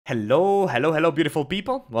Hello beautiful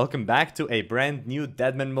people, welcome back to a brand new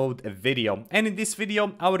Deadman mode video. And in this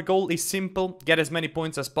video our goal is simple: get as many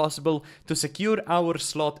points as possible to secure our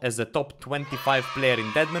slot as the top 25 player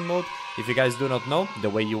in Deadman mode. If you guys do not know, the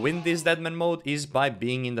way you win this Deadman mode is by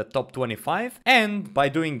being in the top 25 and by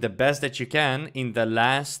doing the best that you can in the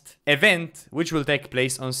last event, which will take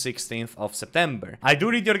place on 16th of September. I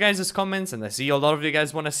do read your guys' comments and I see a lot of you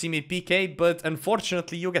guys want to see me PK, but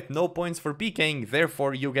unfortunately you get no points for PKing,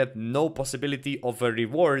 therefore you get no possibility of a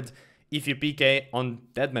reward if you PK on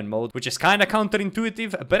Deadman mode, which is kind of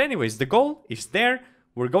counterintuitive. But anyways, the goal is there.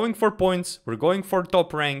 We're going for points, we're going for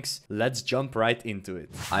top ranks, let's jump right into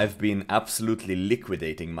it. I've been absolutely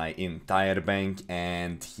liquidating my entire bank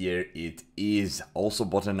and here it is. Also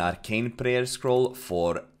bought an arcane prayer scroll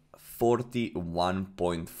for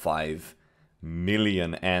 41.5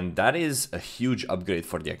 million, and that is a huge upgrade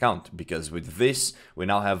for the account because with this we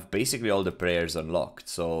now have basically all the prayers unlocked,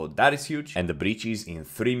 so that is huge. And the breach is in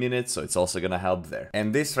 3 minutes, so it's also gonna help there.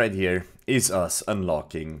 And this right here is us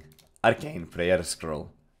unlocking arcane prayer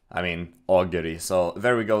scroll, I mean augury. So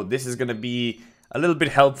there we go. This is gonna be a little bit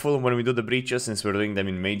helpful when we do the breaches, since we're doing them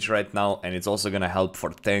in mage right now, and it's also gonna help for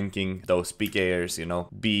tanking those PKers, you know.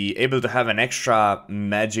 Be able to have an extra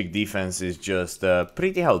magic defense is just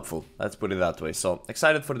pretty helpful, let's put it that way. So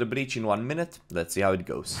excited for the breach in 1 minute, let's see how it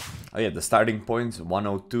goes. Oh yeah, the starting point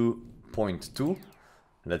 102.2.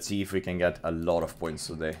 Let's see if we can get a lot of points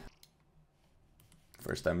today.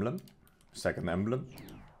 First emblem, second emblem.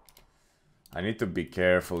 I need to be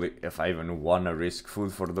careful if I even want to risk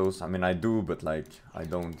food for those. I mean, I do, but like, I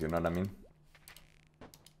don't, you know what I mean?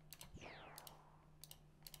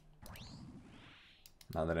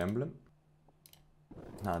 Another emblem.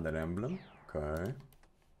 Another emblem. Okay.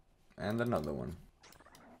 And another one.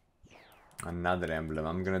 Another emblem.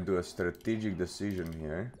 I'm gonna do a strategic decision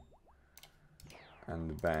here.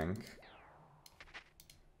 And bank.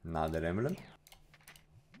 Another emblem.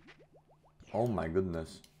 Oh my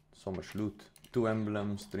goodness. So much loot. 2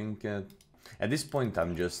 emblems, trinket. At this point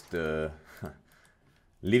I'm just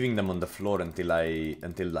leaving them on the floor until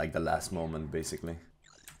like the last moment basically.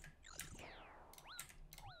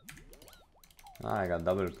 Ah, I got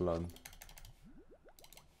double clawed.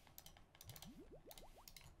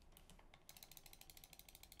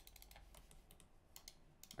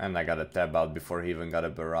 And I got a tab out before he even got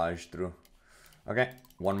a barrage through. Okay,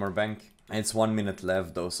 one more bank. It's 1 minute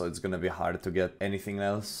left though, so it's gonna be hard to get anything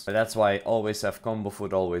else. But that's why I always have combo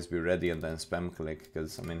food, always be ready, and then spam click.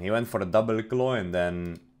 Because, I mean, he went for a double claw and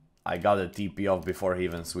then I got a TP off before he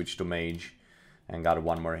even switched to mage. And got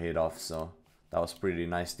one more hit off, so that was pretty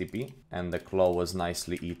nice TP. And the claw was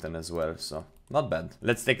nicely eaten as well, so not bad.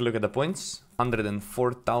 Let's take a look at the points.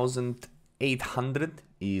 104,800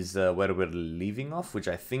 is where we're leaving off, which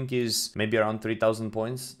I think is maybe around 3,000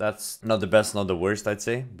 points. That's not the best, not the worst, I'd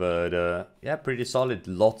say, but yeah, pretty solid.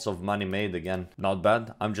 Lots of money made again, not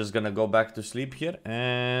bad. I'm just gonna go back to sleep here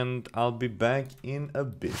and I'll be back in a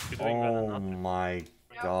bit. Oh my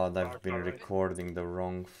god, I've been recording the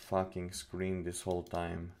wrong fucking screen this whole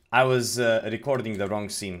time. I was recording the wrong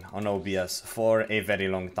scene on OBS for a very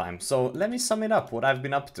long time. So let me sum it up what I've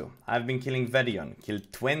been up to. I've been killing Vedion,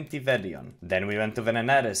 killed 20 Vedion. Then we went to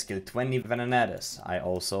Venenaris, killed 20 Venenaris. I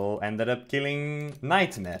also ended up killing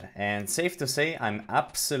Nightmare. And safe to say, I'm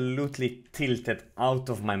absolutely tilted out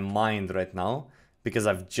of my mind right now, because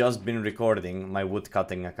I've just been recording my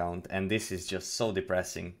woodcutting account and this is just so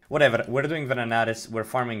depressing. Whatever, we're doing Venenaris, we're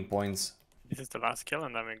farming points. This is the last kill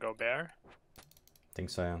and then we go bear. I think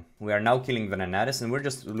so, yeah. We are now killing Venenaris and we're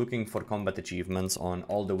just looking for combat achievements on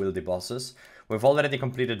all the wildy bosses. We've already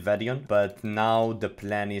completed Vedion, but now the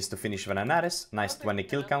plan is to finish Venenaris. Nice 20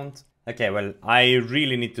 kill count. Okay, well, I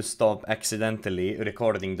really need to stop accidentally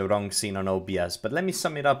recording the wrong scene on OBS, but let me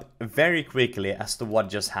sum it up very quickly as to what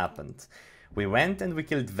just happened. We went and we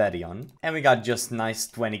killed Vedion, and we got just nice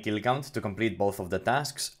 20 kill count to complete both of the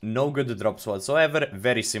tasks. No good drops whatsoever,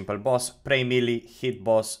 very simple boss, pray melee, hit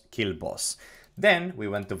boss, kill boss. Then we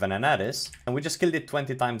went to Venenaris, and we just killed it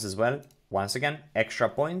 20 times as well. Once again, extra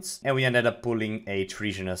points, and we ended up pulling a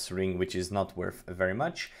treasonous ring, which is not worth very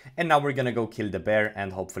much. And now we're gonna go kill the bear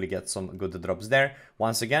and hopefully get some good drops there.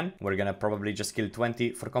 Once again, we're gonna probably just kill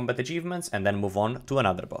 20 for combat achievements and then move on to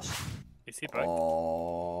another boss. Is he back?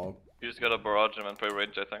 Oh, You just gotta barrage him and play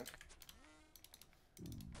range, I think.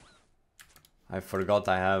 I forgot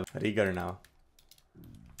I have Rigger now.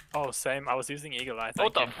 Oh, same. I was using Eagle Eye.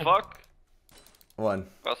 What the fuck? One.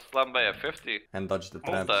 Got slammed by a 50. And dodge the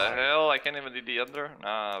What trap. the hell? I can't even do the under?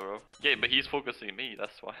 Nah, bro. Yeah, but he's focusing me,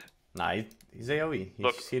 that's why. Nah, he's AoE. He's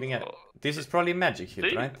Look, hitting it. This is probably magic hit,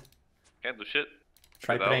 see? right? Can't do shit.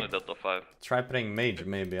 Try But I playing. only Delta 5. Try playing mage,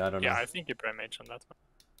 maybe. I don't know. Yeah, I think you play mage on that one.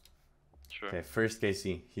 Sure. Okay, first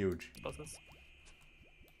KC, huge. Bosses.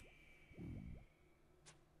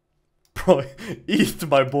 Bro, eat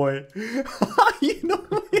my boy. You know,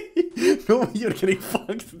 no way you're getting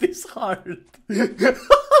fucked this hard.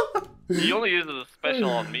 He only uses a special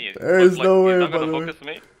on me. There is Look, no like, way, he's not gonna by the way. focus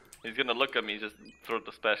me. He's gonna look at me, just throw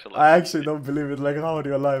the special. I actually don't believe it. Like, how are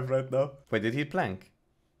you alive right now? Wait, did he plank?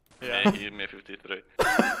 Yeah. Yeah, he made 53.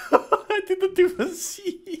 I didn't even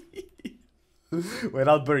see. Wait,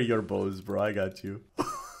 I'll bury your bows, bro. I got you.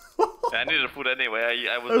 Yeah, I needed food anyway.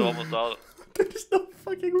 I was almost out. There's no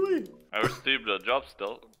fucking way. I was still the job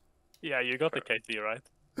still. Yeah, you got the KT, right?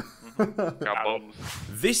 Got bombs.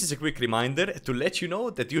 This is a quick reminder to let you know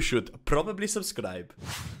that you should probably subscribe.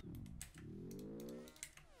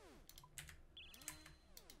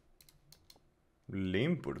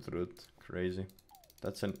 Limpur root. Crazy.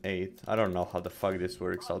 That's an 8. I don't know how the fuck this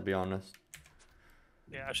works, I'll be honest.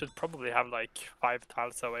 Yeah, I should probably have like 5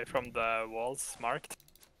 tiles away from the walls marked.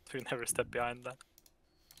 So you never step behind them.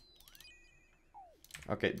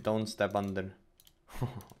 Okay, don't step under.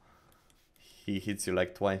 He hits you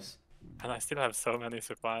like twice. And I still have so many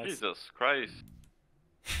supplies. Jesus Christ.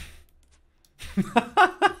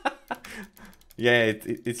 Yeah,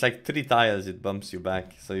 it's like 3 tiles, it bumps you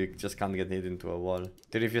back, so you just can't get hit into a wall.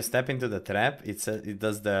 Dude, if you step into the trap, it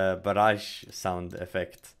does the barrage sound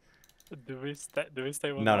effect. Do we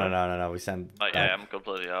stay one No, more? we send Like, back. yeah, I'm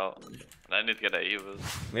completely out. I need to get a Evas.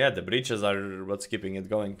 Yeah, the breaches are what's keeping it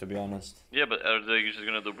going, to be honest. Yeah, but are they just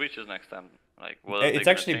gonna do breaches next time? Like, what? Are they It's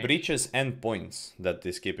gonna actually change? breaches and points that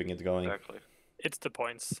is keeping it going. Exactly. It's the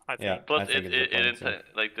points, I think. Yeah. Plus, I think it, it's the it, points,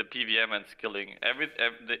 yeah. like the PVM and skilling.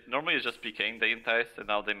 Normally it's just PKing they enticed, and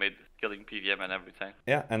now they made skilling PVM and everything.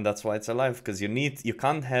 Yeah, and that's why it's alive, because you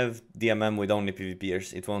can't have DMM with only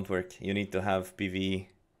PvPers. It won't work. You need to have PvE,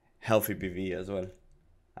 healthy PvE as well,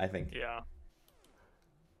 I think. Yeah.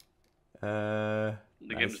 The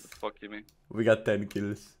game Nice. just fuck you me. We got 10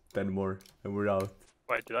 kills, 10 more, and we're out.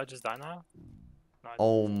 Wait, did I just die now? No,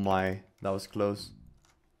 Oh my, that was close.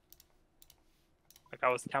 like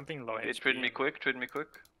I was camping low Hey, HP. trade me quick, trade me quick.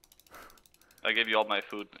 I gave you all my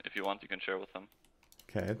food. If you want, you can share with them.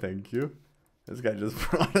 Okay, thank you. This guy just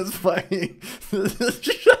brought us fighting.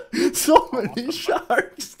 So many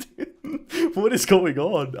sharks, dude. What is going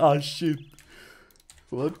on? Ah, shit.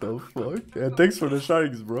 What the fuck? Yeah, thanks for the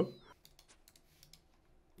sharks, bro.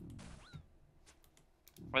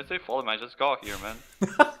 When I say follow me, I just got here, man.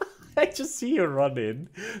 I just see you run in,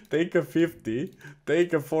 take a 50,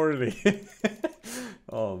 take a 40.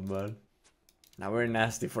 Oh, man. Now we're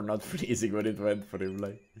nasty for not freezing when it went for him,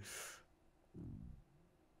 like.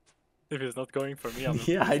 If it's not going for me, I'm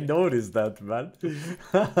Yeah, I noticed that, man.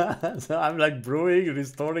 So I'm like brewing,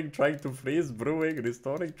 restoring, trying to freeze, brewing,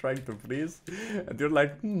 restoring, trying to freeze. And you're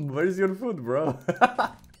like, where's your food, bro?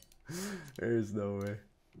 There's no way.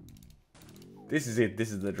 This is it,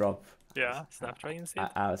 this is the drop. Yeah, Snapdragon seed.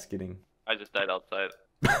 I was kidding. I just died outside.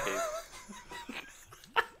 Okay.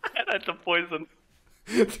 And that's a poison.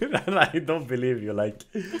 Dude, I don't believe you, like.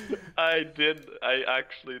 I did. I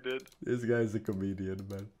actually did. This guy's a comedian,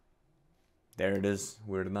 man. There it is,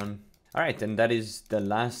 we're done. Alright, and that is the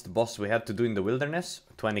last boss we had to do in the wilderness.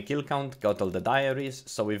 20 kill count, got all the diaries,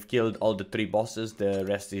 so we've killed all the 3 bosses, the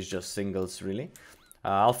rest is just singles, really.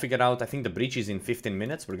 I'll figure out, I think the breach is in 15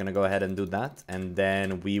 minutes, we're gonna go ahead and do that, and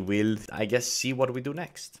then we will, I guess, see what we do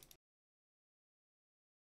next.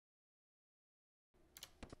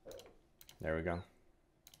 There we go.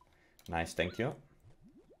 Nice, thank you.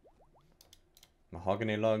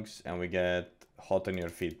 Mahogany logs, and we get hot on your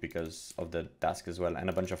feet because of the task as well, and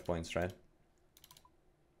a bunch of points, right?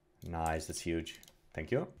 Nice, that's huge. Thank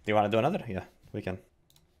you. Do you want to do another? Yeah, we can.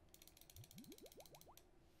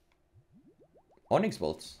 Onyx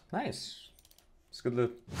bolts, nice. It's good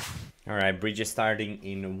loot. Alright, bridge is starting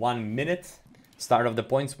in 1 minute. Start of the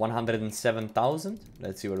points, 107,000.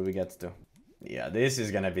 Let's see where we get to. Yeah, this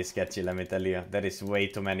is gonna be sketchy, let me tell you. There is way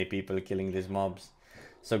too many people killing these mobs.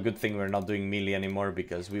 So good thing we're not doing melee anymore,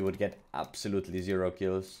 because we would get absolutely 0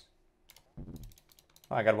 kills.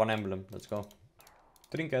 Oh, I got 1 emblem. Let's go.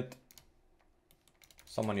 Trinket.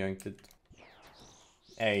 Someone yoinked it.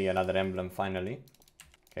 Hey, another emblem finally.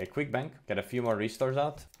 Okay, quick bank. Get a few more restores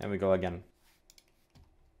out, and we go again.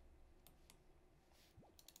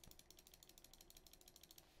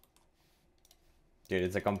 Dude,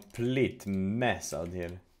 it's a complete mess out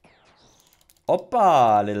here.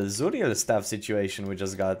 Oppa! Little Zuriel staff situation we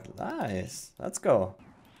just got. Nice. Let's go.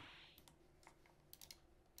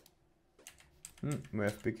 We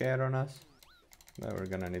have PK on us. Now we're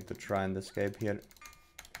gonna need to try and escape here.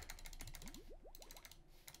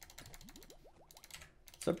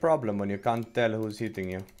 It's a problem when you can't tell who's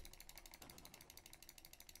hitting you.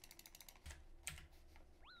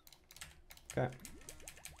 Okay.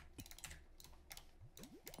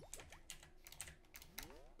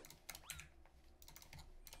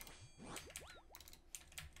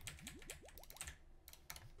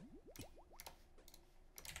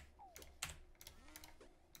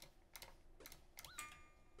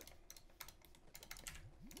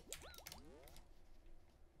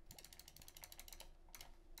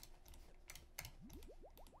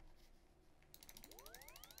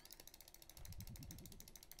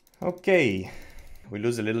 Okay, we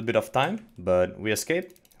lose a little bit of time, but we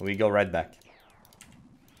escape. We go right back.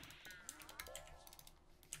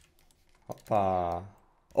 Hoppa.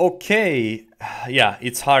 Okay, yeah,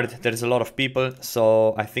 it's hard. There's a lot of people,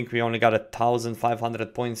 so I think we only got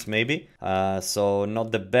 1,500 points maybe. So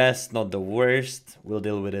not the best, not the worst. We'll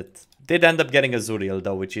deal with it. Did end up getting a Zuriel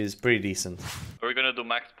though, which is pretty decent. Are we gonna do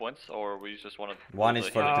max points or we just wanna... One is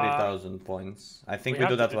for Uh, 3,000 points. I think we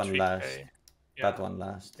do have to that one 3K. last. Yeah. That one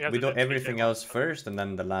last. We have We to do do 3K everything one. else first, and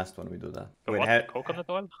then the last one we do that. But Wait, what, coconut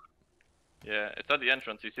oil? Yeah, it's at the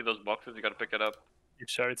entrance. You see those boxes? You gotta pick it up. You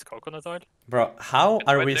sure it's coconut oil? bro, how It's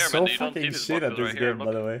are right we there, so man. You don't see fucking these shit at boxes this right here, game, by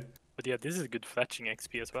look. the way? But yeah, this is good fletching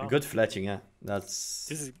XP as well. Good fletching, yeah. That's...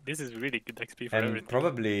 This is really good XP for and everything.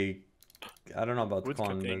 probably... I don't know about Wood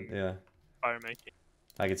con, but cutting. yeah. Fire making.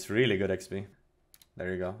 Like, it's really good XP.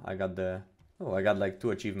 There you go. I got the... Oh, I got like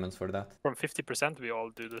 2 achievements for that. From 50%, we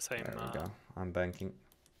all do the same. There we go. I'm banking.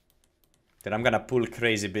 Then I'm gonna pull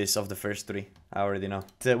crazy biz of the first 3. I already know.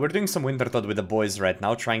 We're doing some Winter Todd with the boys right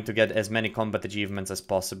now, trying to get as many combat achievements as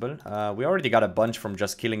possible. We already got a bunch from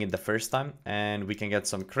just killing it the first time, and we can get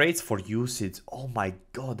some crates for usage. Oh my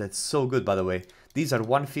god, that's so good, by the way. These are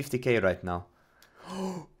 150k right now.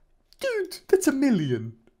 Dude, that's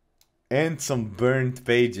 1,000,000. And some burnt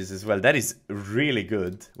pages as well. That is really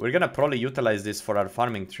good. We're gonna probably utilize this for our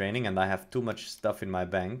farming training, and I have too much stuff in my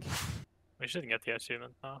bank. We should get the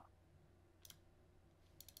achievement now.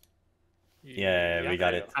 Yeah, we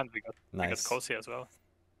got it. And we got Nice. cozy as well.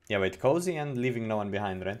 Yeah, wait, cozy and leaving no one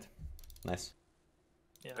behind, right? Nice.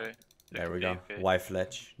 Yeah. Okay. There we go. Okay. Wife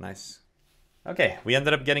ledge. Nice. Okay, we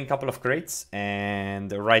ended up getting a couple of crates,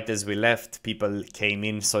 and right as we left, people came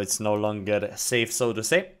in, so it's no longer safe, so to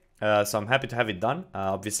say. So I'm happy to have it done.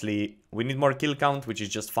 Obviously, we need more kill count, which is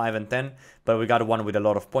just 5 and 10, but we got one with a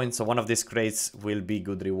lot of points, so one of these crates will be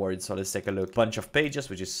good reward. So let's take a look. Bunch of pages,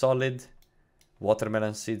 which is solid.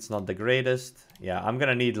 Watermelon seeds, not the greatest. Yeah, I'm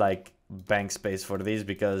gonna need like bank space for these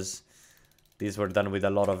because these were done with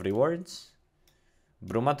a lot of rewards.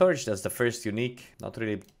 Brumatorch, that's the first unique. Not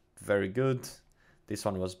really very good. This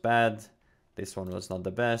one was bad. This one was not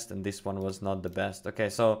the best, and this one was not the best. Okay,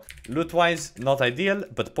 so loot-wise, not ideal,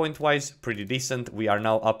 but point-wise, pretty decent. We are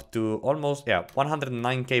now up to almost,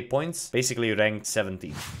 109k points, basically ranked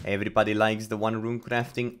 17. Everybody likes the one room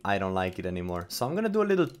crafting. I don't like it anymore. So I'm gonna do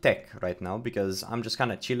a little tech right now, because I'm just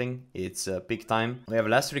kind of chilling. It's peak time. We have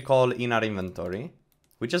last recall in our inventory.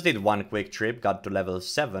 We just did one quick trip, got to level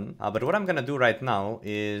 7. But what I'm gonna do right now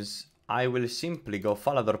is... I will simply go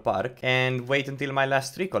Falador Park and wait until my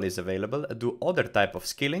last recall is available, do other type of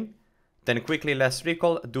skilling, then quickly last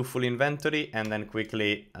recall, do full inventory, and then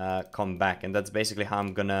quickly come back. And that's basically how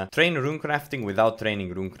I'm gonna train runecrafting without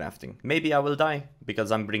training runecrafting. Maybe I will die,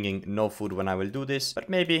 because I'm bringing no food when I will do this, but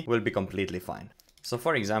maybe we'll be completely fine. So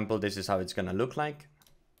for example, this is how it's gonna look like.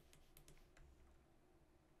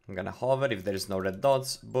 I'm gonna hover if there's no red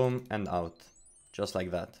dots, boom, and out. Just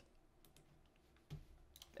like that.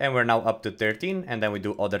 And we're now up to 13, and then we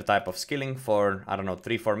do other type of skilling for, I don't know,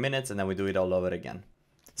 3-4 minutes, and then we do it all over again.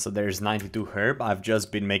 So there's 92 herb. I've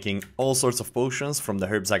just been making all sorts of potions from the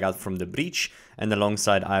herbs I got from the breach, and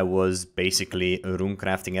alongside I was basically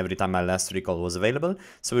runecrafting every time my last recall was available.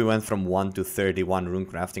 So we went from 1 to 31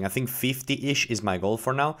 runecrafting. I think 50-ish is my goal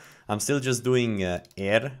for now. I'm still just doing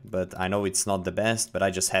air, but I know it's not the best, but I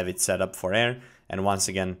just have it set up for air. And once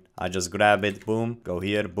again, I just grab it, boom, go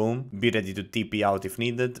here, boom, be ready to TP out if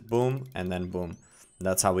needed, boom, and then boom.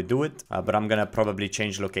 That's how we do it, but I'm gonna probably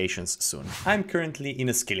change locations soon. I'm currently in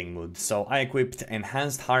a skilling mood, so I equipped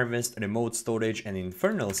Enhanced Harvest, Remote Storage, and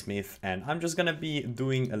Infernal Smith, and I'm just gonna be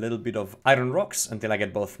doing a little bit of Iron Rocks until I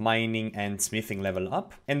get both mining and smithing level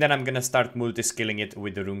up, and then I'm gonna start multi-skilling it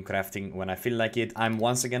with the runecrafting when I feel like it. I'm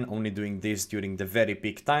once again only doing this during the very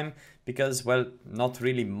peak time, because, well, not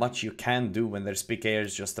really much you can do when there's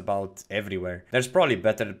PKers just about everywhere. There's probably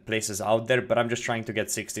better places out there, but I'm just trying to get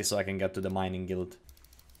 60 so I can get to the mining guild.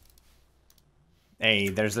 Hey,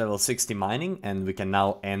 there's level 60 mining, and we can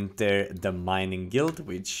now enter the mining guild,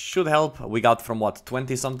 which should help. We got from what,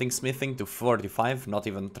 20 something smithing to 45, not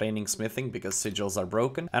even training smithing because sigils are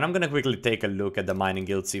broken. And I'm gonna quickly take a look at the mining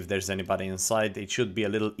guild, see if there's anybody inside. It should be a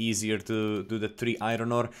little easier to do the 3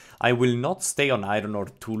 iron ore. I will not stay on iron ore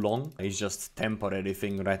too long. It's just temporary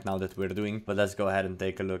thing right now that we're doing. But let's go ahead and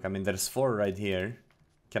take a look. I mean, there's 4 right here.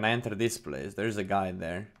 Can I enter this place? There's a guy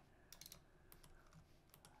there.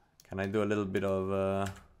 Can I do a little bit of...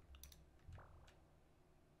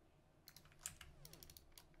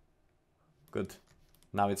 Good.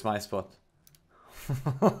 Now it's my spot.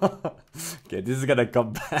 Okay, this is gonna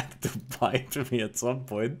come back to bite me at some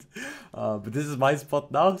point. But this is my spot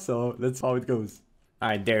now, so that's how it goes.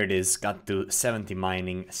 Alright, there it is. Got to 70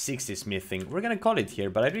 mining, 60 smithing. We're gonna call it here,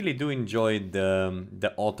 but I really do enjoy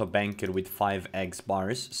the auto banker with 5 eggs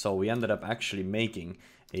bars. So we ended up actually making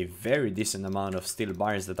a very decent amount of steel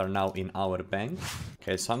bars that are now in our bank.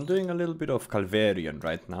 Okay, so I'm doing a little bit of Calvarian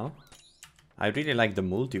right now. I really like the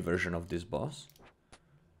multi version of this boss.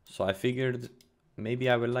 So I figured maybe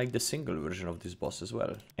I will like the single version of this boss as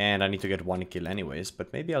well. And I need to get 1 kill anyways,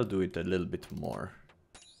 but maybe I'll do it a little bit more.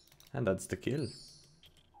 And that's the kill.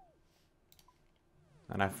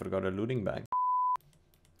 And I forgot a looting bag.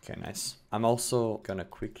 Okay, nice. I'm also gonna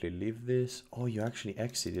quickly leave this. Oh, you actually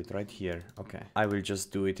exited right here. Okay. I will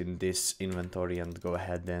just do it in this inventory and go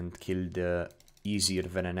ahead and kill the easier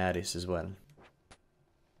Venenaris as well.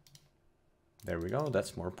 There we go.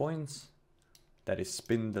 That's more points. That is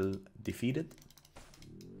Spindle defeated.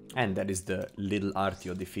 And that is the little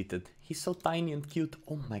Artio defeated. He's so tiny and cute.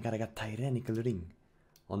 Oh my god, I got Tyrannical Ring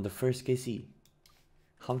on the first KC.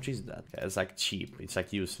 How much is that? It's like cheap, it's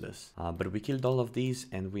like useless. But we killed all of these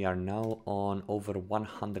and we are now on over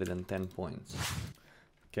 110 points.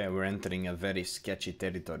 Okay, we're entering a very sketchy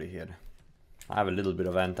territory here. I have a little bit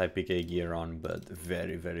of anti-PK gear on, but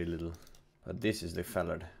very, very little. But this is the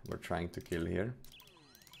feller we're trying to kill here.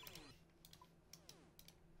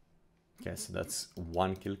 Okay, so that's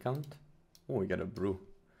 1 kill count. Oh, we got a brew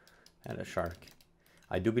and a shark.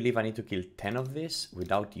 I do believe I need to kill 10 of this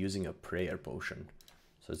without using a prayer potion.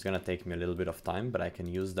 So it's gonna take me a little bit of time, but I can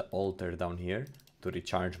use the altar down here to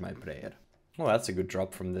recharge my prayer. Oh, that's a good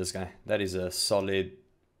drop from this guy. That is a solid,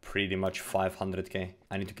 pretty much 500k.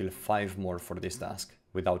 I need to kill 5 more for this task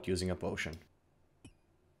without using a potion.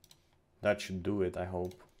 That should do it, I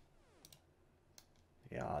hope.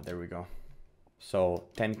 Yeah, there we go. So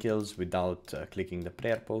 10 kills without clicking the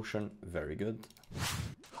prayer potion. Very good.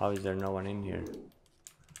 How is there no one in here?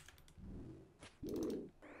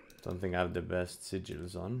 Don't think I have the best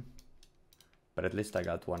sigils on, but at least I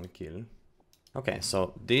got 1 kill. Okay,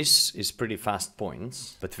 so this is pretty fast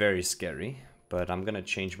points, but very scary. But I'm gonna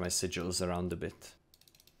change my sigils around a bit.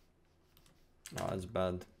 Oh, that's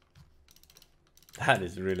bad. That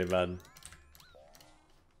is really bad.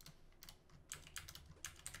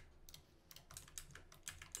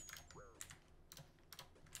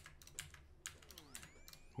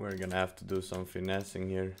 We're gonna have to do some finessing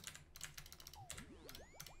here.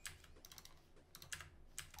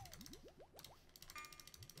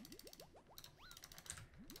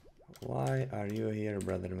 Why are you here,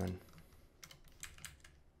 brother man?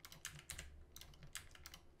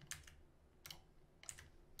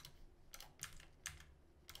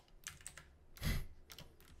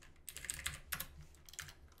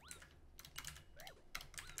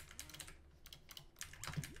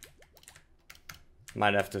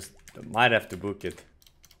 Might have to book it.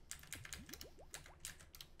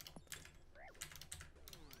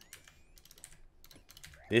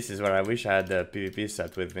 This is where I wish I had the PvP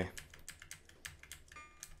set with me.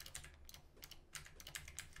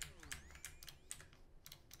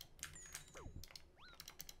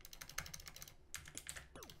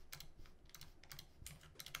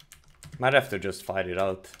 Might have to just fight it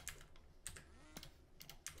out.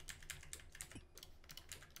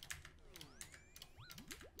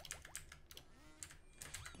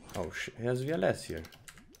 Oh shit, he has VLS here.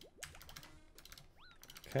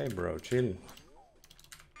 Okay bro, chill.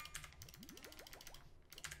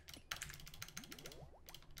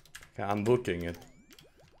 Okay, I'm booking it.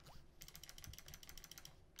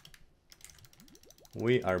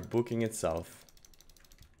 We are booking it south.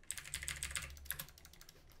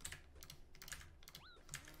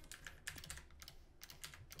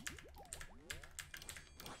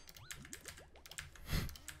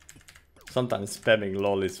 Sometimes spamming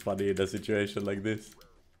lol is funny in a situation like this.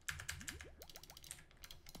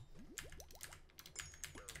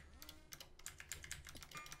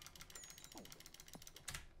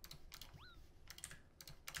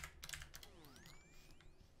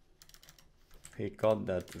 He caught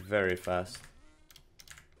that very fast.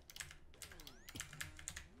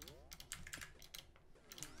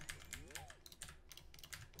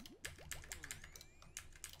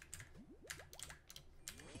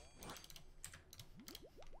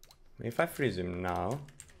 If I freeze him now...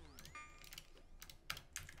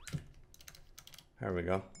 There we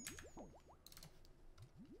go.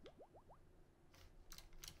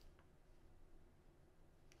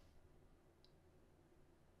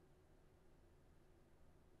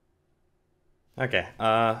 Okay,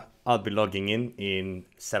 I'll be logging in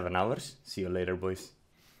 7 hours. See you later, boys.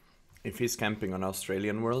 If he's camping on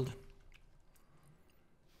Australian world,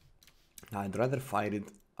 I'd rather fight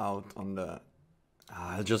it out on the...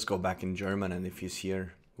 I'll just go back in German, and if he's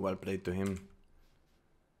here, well played to him.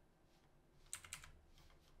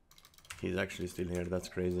 He's actually still here, that's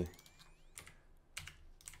crazy.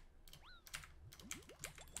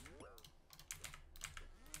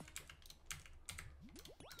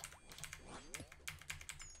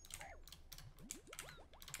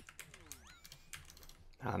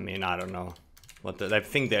 I mean, I don't know. I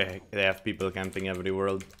think they have people camping every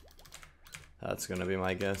world. That's gonna be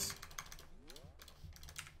my guess.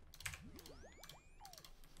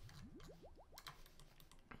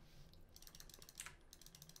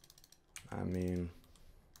 I mean,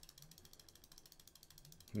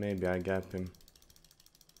 maybe I gap him.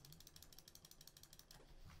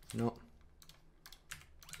 No.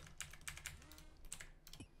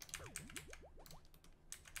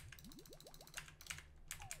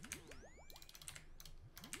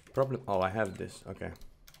 Problem. Oh, I have this. Okay.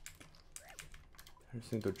 I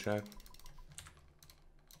just need to check.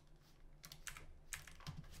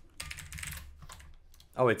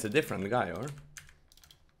 Oh, it's a different guy, or?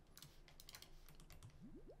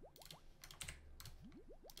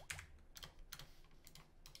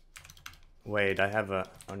 Wait, I have a...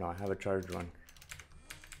 Oh no, I have a charged one.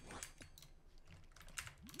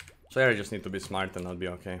 So I just need to be smart and I'll be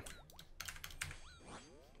okay.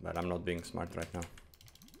 But I'm not being smart right now.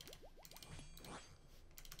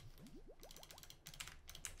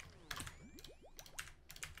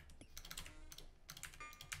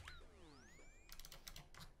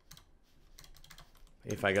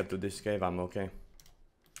 If I get to this cave, I'm okay.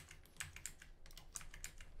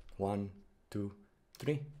 1, 2,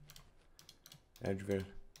 3. Edgeville.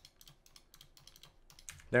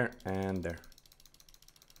 There and there.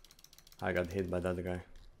 I got hit by that guy.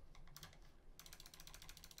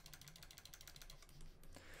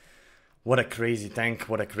 What a crazy tank,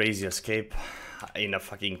 what a crazy escape. In a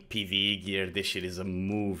fucking PvE gear, this shit is a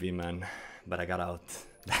movie, man. But I got out.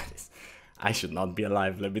 That is... I should not be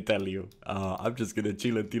alive, let me tell you. I'm just gonna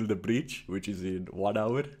chill until the breach, which is in 1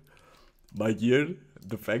 hour. My gear,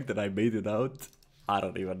 the fact that I made it out, I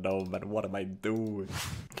don't even know, man, what am I doing?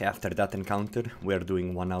 Okay, after that encounter, we're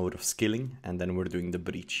doing 1 hour of skilling, and then we're doing the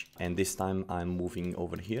breach. And this time I'm moving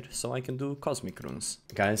over here, so I can do cosmic runes.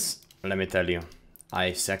 Guys, let me tell you,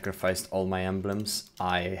 I sacrificed all my emblems.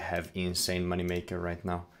 I have insane moneymaker right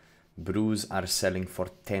now. Brews are selling for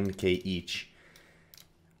 10k each.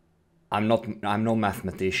 I'm no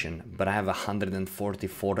mathematician, but I have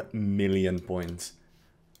 144 million points.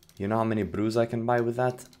 You know how many brews I can buy with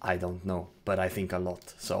that? I don't know, but I think a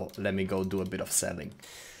lot. So let me go do a bit of selling.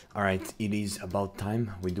 All right, it is about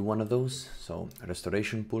time we do one of those. So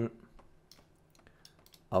restoration pool,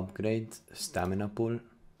 upgrade, stamina pool,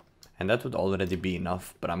 and that would already be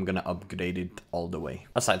enough, but I'm gonna upgrade it all the way.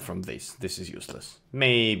 Aside from this is useless.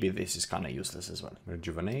 Maybe this is kind of useless as well.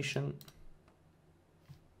 Rejuvenation.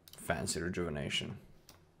 Fancy rejuvenation.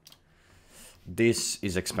 This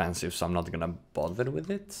is expensive, so I'm not gonna bother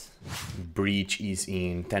with it. Breach is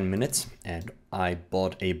in 10 minutes, and I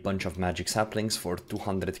bought a bunch of magic saplings for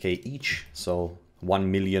 200k each, so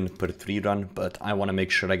 1 million per 3 run, but I want to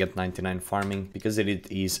make sure I get 99 farming, because it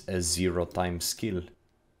is a 0-time skill.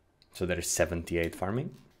 So there is 78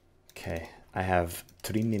 farming. Okay, I have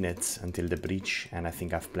 3 minutes until the breach, and I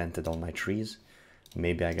think I've planted all my trees.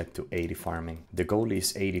 Maybe I get to 80 farming. The goal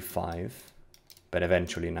is 85, but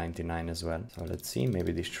eventually 99 as well. So let's see,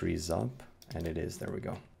 maybe this tree is up, and it is, there we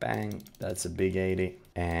go. Bang, that's a big 80.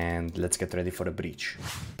 And let's get ready for the breach.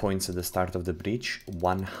 Points at the start of the breach,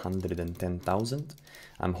 110,000.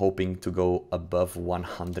 I'm hoping to go above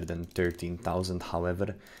 113,000.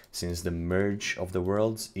 However, since the merge of the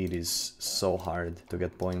worlds, it is so hard to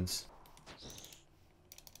get points.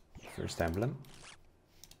 First emblem.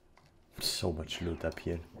 So much loot up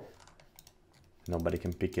here. Nobody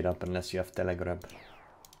can pick it up unless you have telegrab.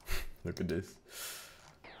 Look at this.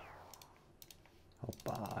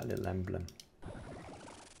 Hoppa, little emblem.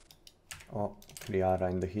 Oh,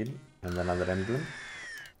 Cliara in the hill. And another emblem.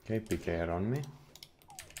 Okay, PKR on me.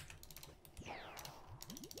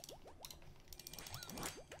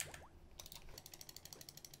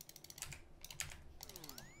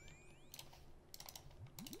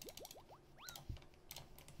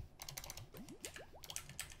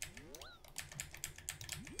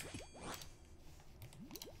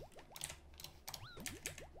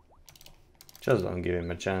 Just don't give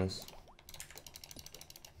him a chance.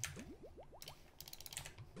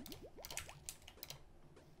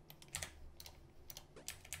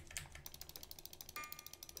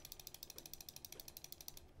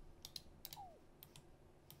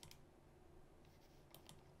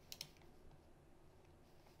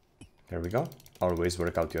 There we go. Always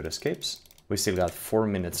work out your escapes. We still got 4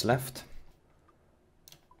 minutes left.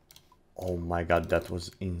 Oh my god, that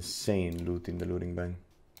was insane loot in the looting bank.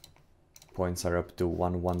 Points are up to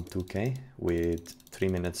 112k with 3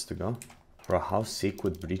 minutes to go. Bro, how sick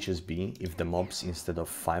would breaches be if the mobs instead of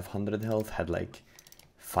 500 health had like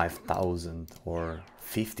 5,000 or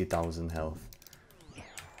 50,000 health?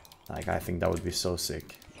 Like, I think that would be so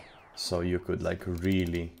sick. So you could like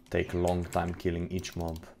really take a long time killing each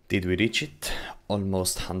mob. Did we reach it?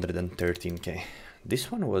 Almost 113k.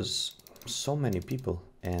 This one was so many people,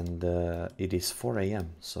 and it is 4 AM,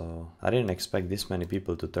 so I didn't expect this many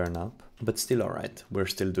people to turn up, but still alright. We're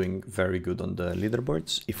still doing very good on the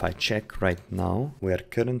leaderboards. If I check right now, we are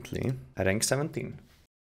currently rank 17.